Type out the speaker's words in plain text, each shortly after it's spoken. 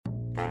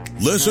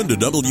Listen to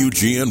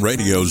WGN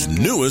Radio's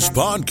newest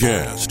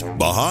podcast,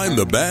 Behind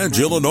the Badge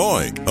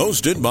Illinois,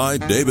 hosted by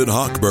David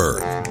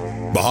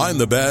Hochberg. Behind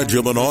the Badge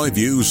Illinois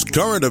views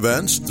current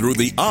events through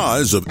the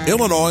eyes of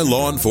Illinois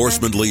law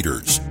enforcement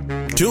leaders.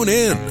 Tune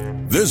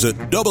in. Visit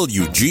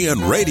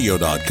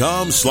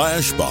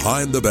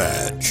WGNRadio.com/Behind the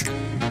Badge.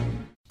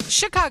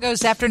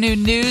 Chicago's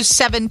afternoon news,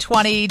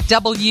 720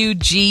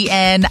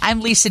 WGN. I'm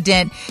Lisa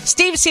Dent.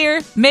 Steve's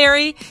here,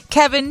 Mary,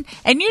 Kevin,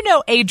 and you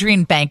know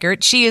Adrienne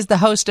Bankert. She is the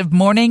host of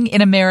Morning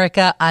in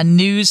America on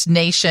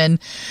NewsNation.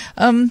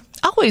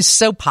 Always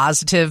so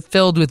positive,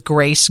 filled with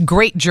grace,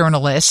 great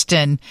journalist,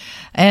 and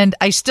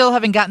I still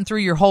haven't gotten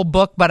through your whole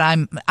book, but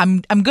I'm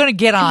going to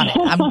get on it.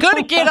 I'm going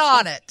to get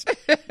on it.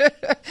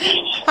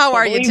 How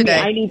are you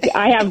today?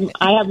 I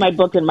have my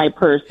book in my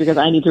purse because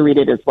I need to read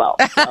it as well.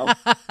 So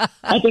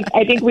I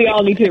think we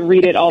all need to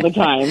read it all the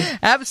time.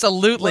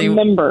 Absolutely.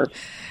 Remember,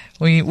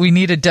 we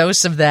need a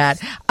dose of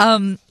that.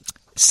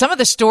 Some of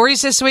the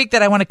stories this week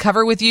that I want to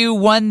cover with you,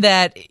 one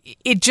that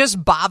it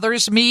just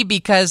bothers me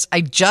because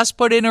I just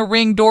put in a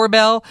Ring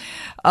doorbell,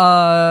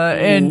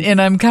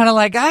 and I'm kind of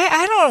like,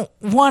 I don't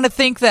want to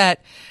think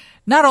that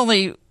not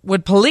only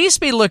would police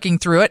be looking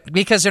through it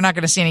because they're not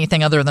going to see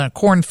anything other than a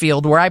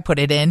cornfield where I put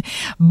it in,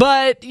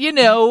 but you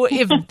know,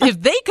 if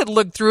they could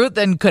look through it,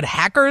 then could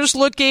hackers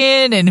look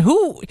in? And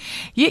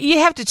you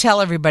have to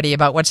tell everybody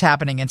about what's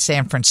happening in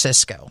San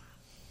Francisco.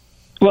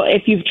 Well,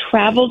 if you've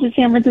traveled to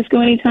San Francisco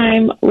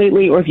anytime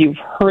lately, or if you've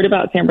heard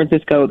about San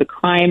Francisco, the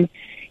crime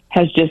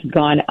has just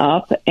gone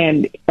up.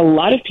 And a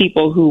lot of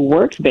people who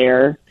worked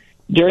there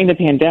during the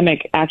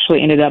pandemic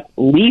actually ended up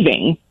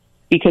leaving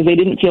because they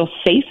didn't feel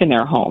safe in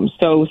their homes.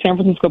 So San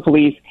Francisco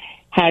police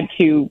had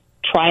to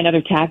try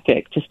another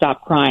tactic to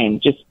stop crime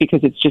just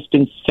because it's just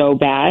been so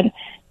bad.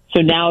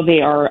 So now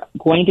they are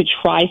going to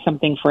try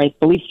something for, I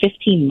believe,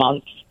 15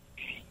 months.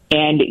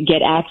 And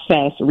get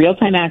access,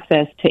 real-time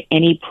access to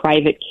any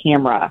private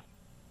camera,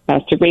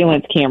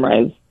 surveillance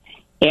cameras.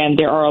 And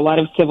there are a lot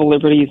of civil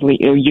liberties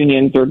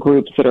unions or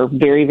groups that are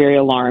very, very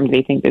alarmed.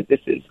 They think that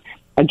this is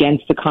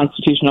against the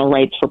constitutional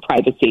rights for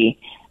privacy.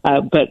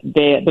 But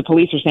the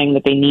police are saying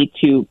that they need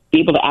to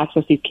be able to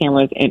access these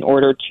cameras in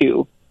order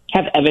to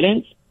have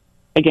evidence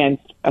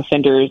against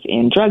offenders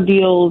in drug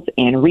deals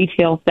and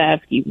retail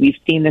theft. We've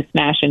seen the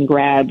smash and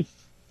grabs.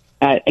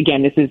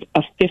 Again, this is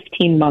a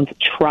 15-month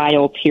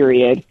trial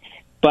period.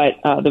 But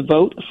the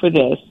vote for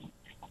this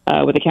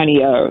with the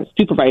county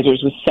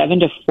supervisors was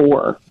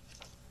 7-4.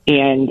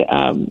 And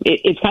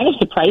it's kind of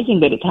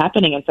surprising that it's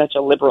happening in such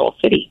a liberal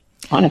city,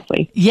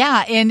 honestly.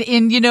 Yeah. And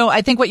you know,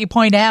 I think what you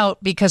point out,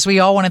 because we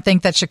all want to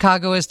think that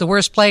Chicago is the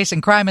worst place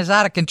and crime is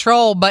out of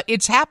control, but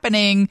it's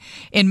happening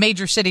in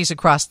major cities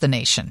across the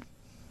nation.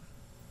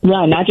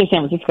 Yeah, not just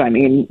San Francisco. I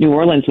mean, New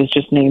Orleans was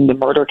just named the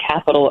murder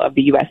capital of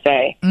the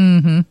USA.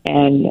 Mm-hmm.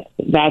 And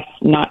that's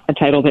not a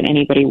title that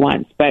anybody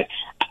wants. But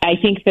I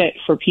think that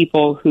for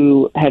people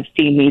who have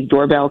seen these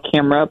doorbell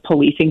camera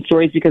policing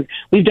stories, because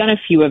we've done a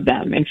few of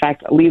them. In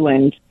fact,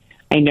 Leland,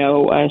 I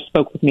know,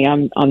 spoke with me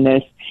on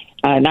this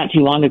not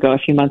too long ago, a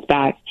few months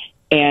back.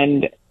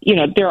 And, you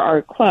know, there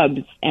are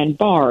clubs and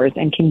bars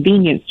and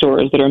convenience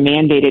stores that are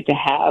mandated to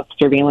have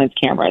surveillance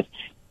cameras.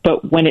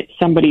 But when it's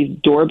somebody's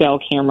doorbell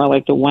camera,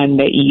 like the one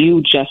that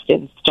you just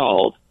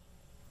installed,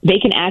 they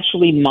can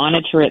actually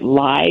monitor it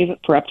live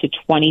for up to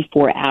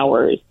 24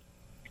 hours,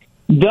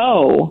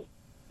 though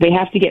they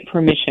have to get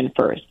permission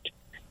first.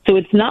 So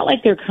it's not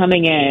like they're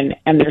coming in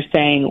and they're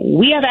saying,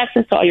 we have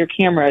access to all your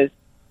cameras,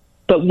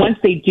 but once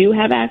they do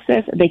have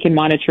access, they can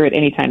monitor it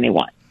anytime they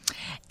want.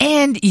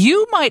 And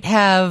you might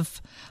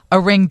have a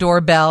Ring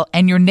doorbell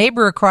and your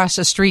neighbor across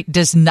the street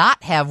does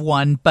not have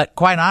one, but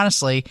quite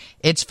honestly,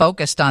 it's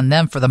focused on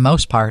them for the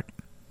most part.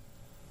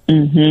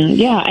 Mm-hmm.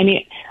 Yeah, I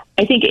mean,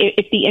 I think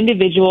if the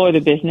individual or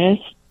the business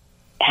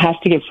has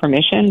to give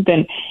permission,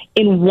 then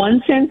in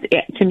one sense,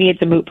 to me,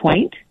 it's a moot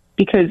point,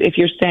 because if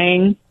you're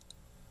saying,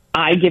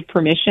 I give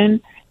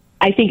permission,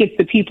 I think it's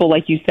the people,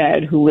 like you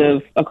said, who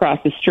live across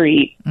the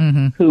street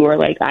who are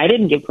like, I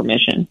didn't give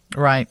permission.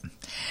 Right.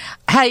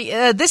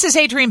 Hey, this is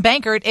Adrienne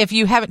Bankert. If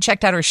you haven't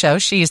checked out her show,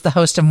 she is the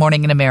host of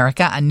Morning in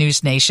America on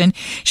NewsNation.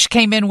 She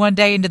came in one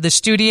day into the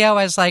studio.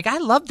 I was like, I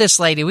love this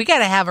lady. We got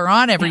to have her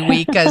on every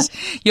week because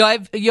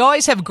you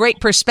always have great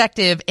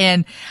perspective.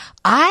 And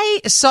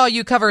I saw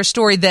you cover a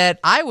story that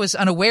I was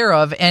unaware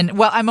of. And,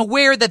 well, I'm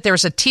aware that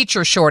there's a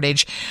teacher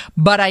shortage,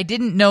 but I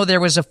didn't know there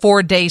was a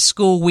 4-day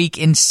school week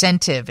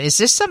incentive. Is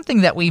this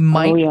something that we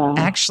might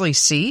actually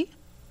see?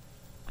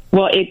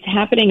 Well, it's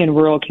happening in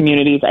rural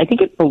communities. I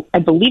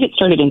believe it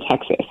started in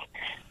Texas.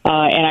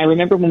 And I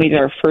remember when we did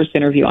our first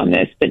interview on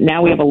this, but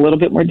now we have a little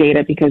bit more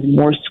data because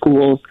more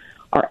schools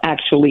are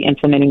actually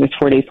implementing this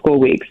 4-day school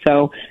week.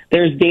 So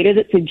there's data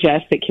that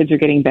suggests that kids are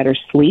getting better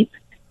sleep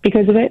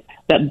because of it,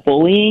 that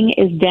bullying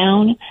is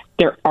down.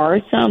 There are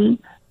some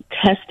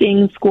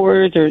testing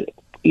scores or,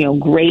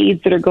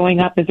 grades that are going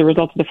up as a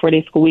result of the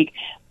 4-day school week.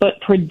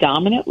 But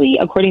predominantly,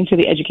 according to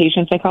the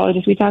education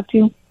psychologists we talked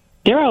to,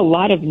 there are a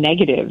lot of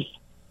negatives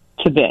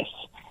to this.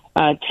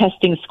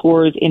 Testing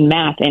scores in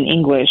math and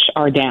English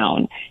are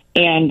down.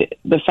 And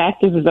the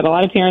fact is that a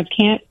lot of parents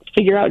can't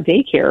figure out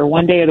daycare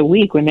one day of the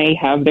week when they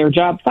have their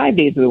job 5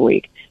 days of the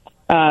week.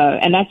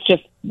 And that's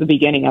just the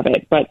beginning of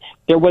it. But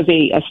there was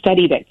a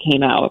study that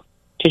came out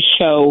to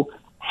show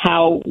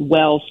how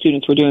well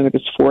students were doing with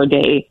this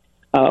 4-day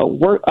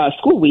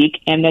school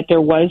week, and that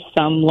there was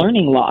some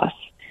learning loss.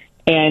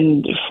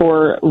 And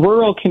for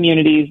rural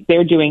communities,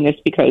 they're doing this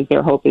because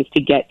their hope is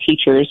to get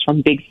teachers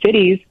from big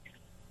cities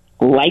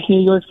like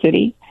New York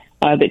City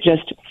that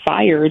just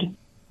fired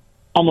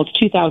almost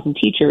 2,000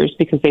 teachers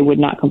because they would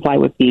not comply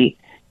with the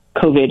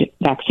COVID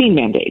vaccine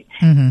mandate.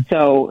 Mm-hmm.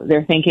 So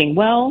they're thinking,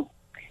 well,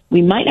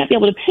 we might not be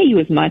able to pay you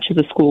as much as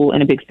a school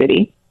in a big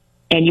city,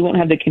 and you won't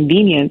have the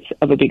convenience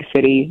of a big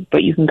city,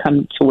 but you can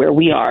come to where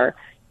we are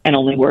and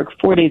only work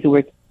 4 days a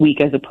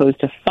week as opposed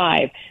to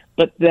 5.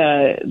 But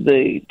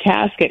the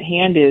task at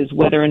hand is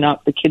whether or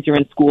not the kids are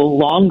in school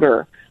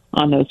longer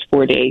on those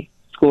 4-day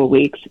school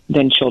weeks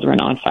than children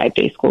on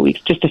 5-day school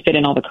weeks, just to fit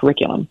in all the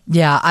curriculum.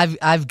 Yeah,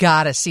 I've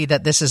got to see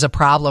that this is a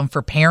problem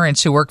for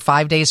parents who work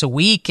 5 days a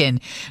week,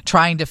 and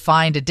trying to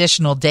find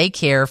additional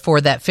daycare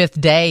for that 5th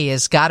day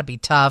has got to be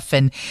tough.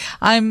 And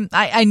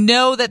I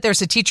know that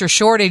there's a teacher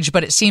shortage,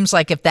 but it seems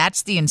like if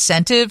that's the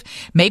incentive,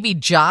 maybe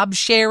job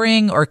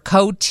sharing or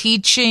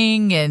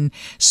co-teaching and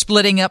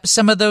splitting up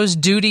some of those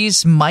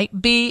duties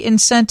might be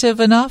incentive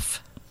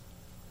enough.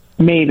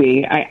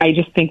 Maybe. I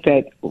just think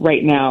that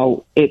right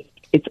now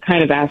it's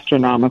kind of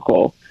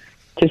astronomical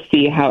to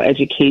see how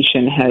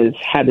education has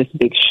had this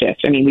big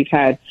shift. I mean, we've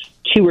had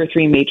 2 or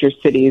 3 major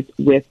cities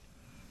with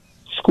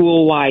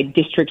school-wide,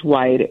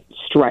 district-wide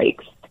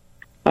strikes,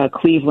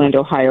 Cleveland,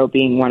 Ohio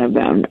being one of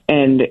them.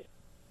 And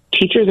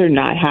teachers are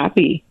not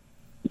happy.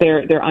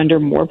 They're under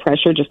more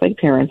pressure, just like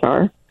parents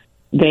are.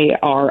 They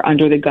are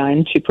under the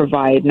gun to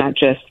provide not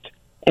just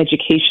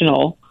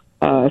educational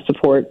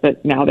support,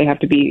 but now they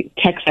have to be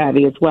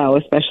tech-savvy as well,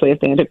 especially if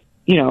they end up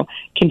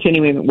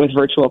continuing with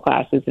virtual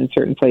classes in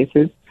certain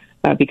places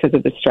because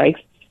of the strikes.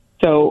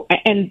 So,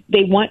 and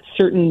they want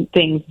certain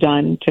things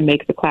done to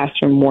make the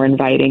classroom more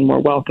inviting, more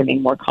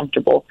welcoming, more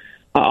comfortable,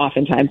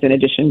 oftentimes in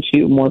addition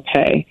to more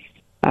pay.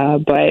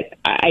 But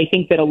I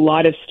think that a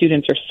lot of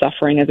students are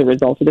suffering as a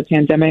result of the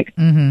pandemic.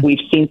 Mm-hmm. We've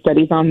seen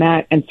studies on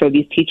that. And so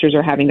these teachers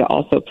are having to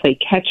also play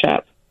catch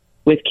up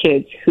with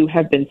kids who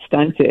have been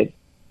stunted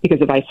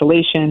because of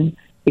isolation,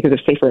 because of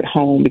safer at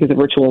home, because of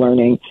virtual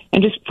learning,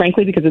 and just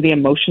frankly because of the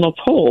emotional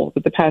toll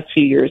that the past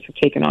few years have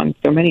taken on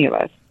so many of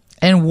us.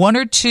 And 1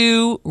 or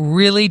 2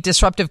 really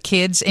disruptive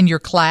kids in your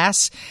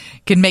class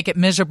can make it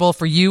miserable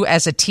for you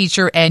as a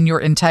teacher and your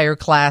entire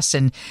class.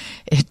 And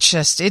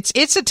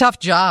it's a tough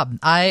job.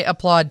 I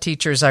applaud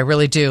teachers. I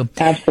really do.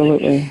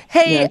 Absolutely.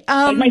 Hey, yes.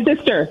 Like my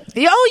sister.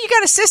 Oh, you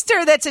got a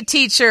sister that's a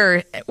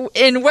teacher.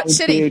 In what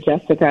city? I do,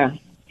 Jessica.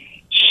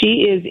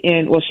 She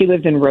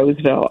lives in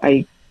Roseville.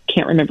 I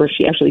can't remember if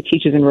she actually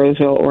teaches in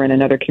Roseville or in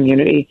another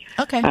community.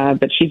 Okay.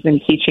 But she's been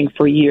teaching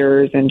for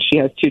years, and she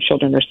has 2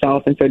 children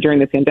herself. And so during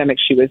the pandemic,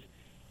 she was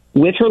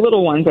with her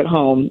little ones at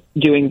home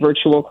doing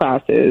virtual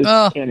classes,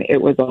 and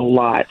it was a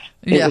lot.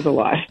 It was a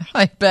lot.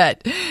 I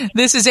bet.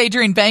 This is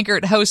Adrienne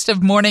Bankert, host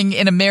of Morning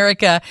in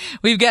America.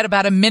 We've got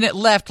about a minute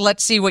left.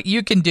 Let's see what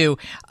you can do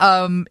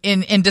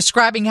in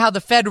describing how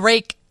the Fed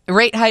rate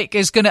hike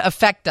is going to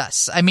affect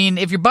us. I mean,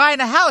 if you're buying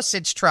a house,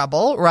 it's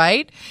trouble,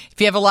 right? If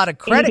you have a lot of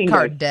credit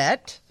card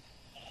debt.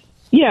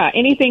 Yeah,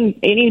 any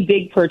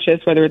big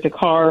purchase, whether it's a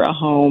car, a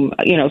home,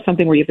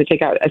 something where you have to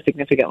take out a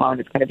significant loan,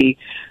 it's going to be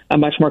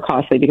much more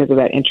costly because of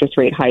that interest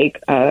rate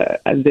hike.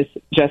 This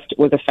just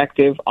was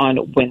effective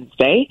on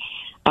Wednesday.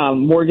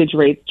 Mortgage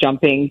rates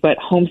jumping, but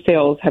home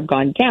sales have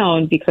gone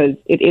down because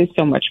it is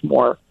so much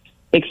more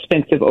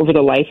expensive over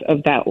the life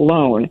of that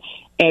loan.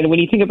 And when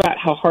you think about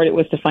how hard it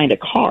was to find a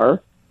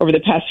car over the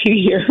past few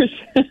years,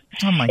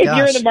 oh my gosh. If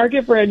you're in the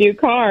market for a new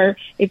car,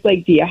 it's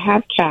like, do you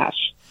have cash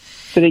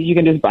so that you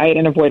can just buy it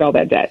and avoid all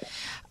that debt?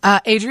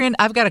 Adrienne,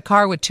 I've got a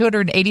car with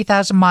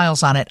 280,000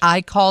 miles on it.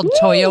 I called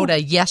Toyota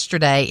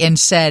yesterday and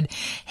said,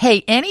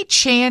 hey, any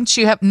chance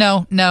you have?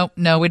 No,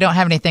 we don't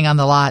have anything on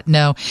the lot.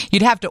 No,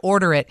 you'd have to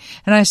order it.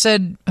 And I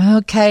said,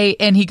 okay.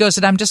 And he goes,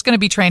 and I'm just going to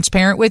be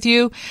transparent with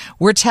you.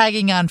 We're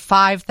tagging on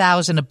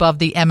 $5,000 above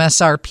the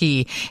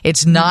MSRP.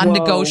 It's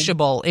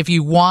non-negotiable. Whoa. If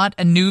you want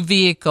a new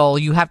vehicle,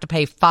 you have to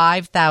pay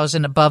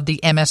 $5,000 above the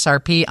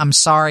MSRP. I'm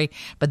sorry,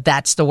 but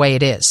that's the way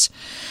it is.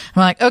 I'm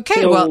like,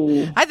 okay,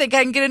 well, I think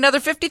I can get another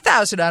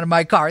 $50,000 out of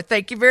my car.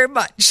 Thank you very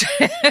much.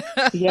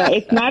 Yeah,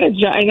 it's not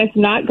and it's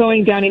not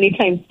going down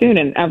anytime soon.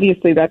 And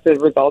obviously that's a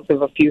result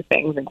of a few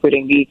things,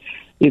 including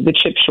the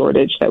chip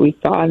shortage that we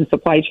saw and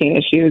supply chain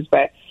issues.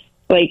 But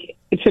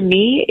to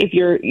me, if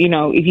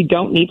you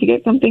don't need to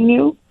get something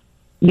new,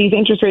 these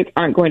interest rates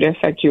aren't going to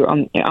affect you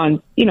on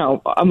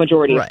a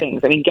majority of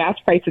things. I mean, gas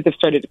prices have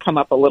started to come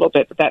up a little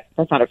bit, but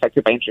that's not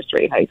affected by interest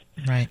rate hikes.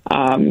 Right.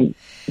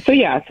 So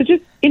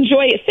just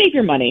enjoy it. Save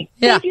your money.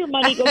 Yeah. Save your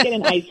money. Go get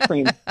an ice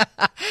cream.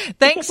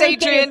 Thanks,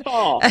 Adrienne.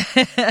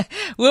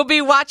 We'll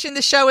be watching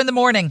the show in the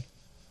morning.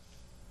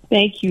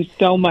 Thank you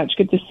so much.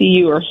 Good to see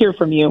you or hear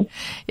from you.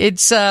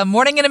 It's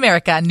Morning in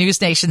America on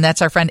NewsNation.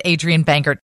 That's our friend Adrienne Bankert.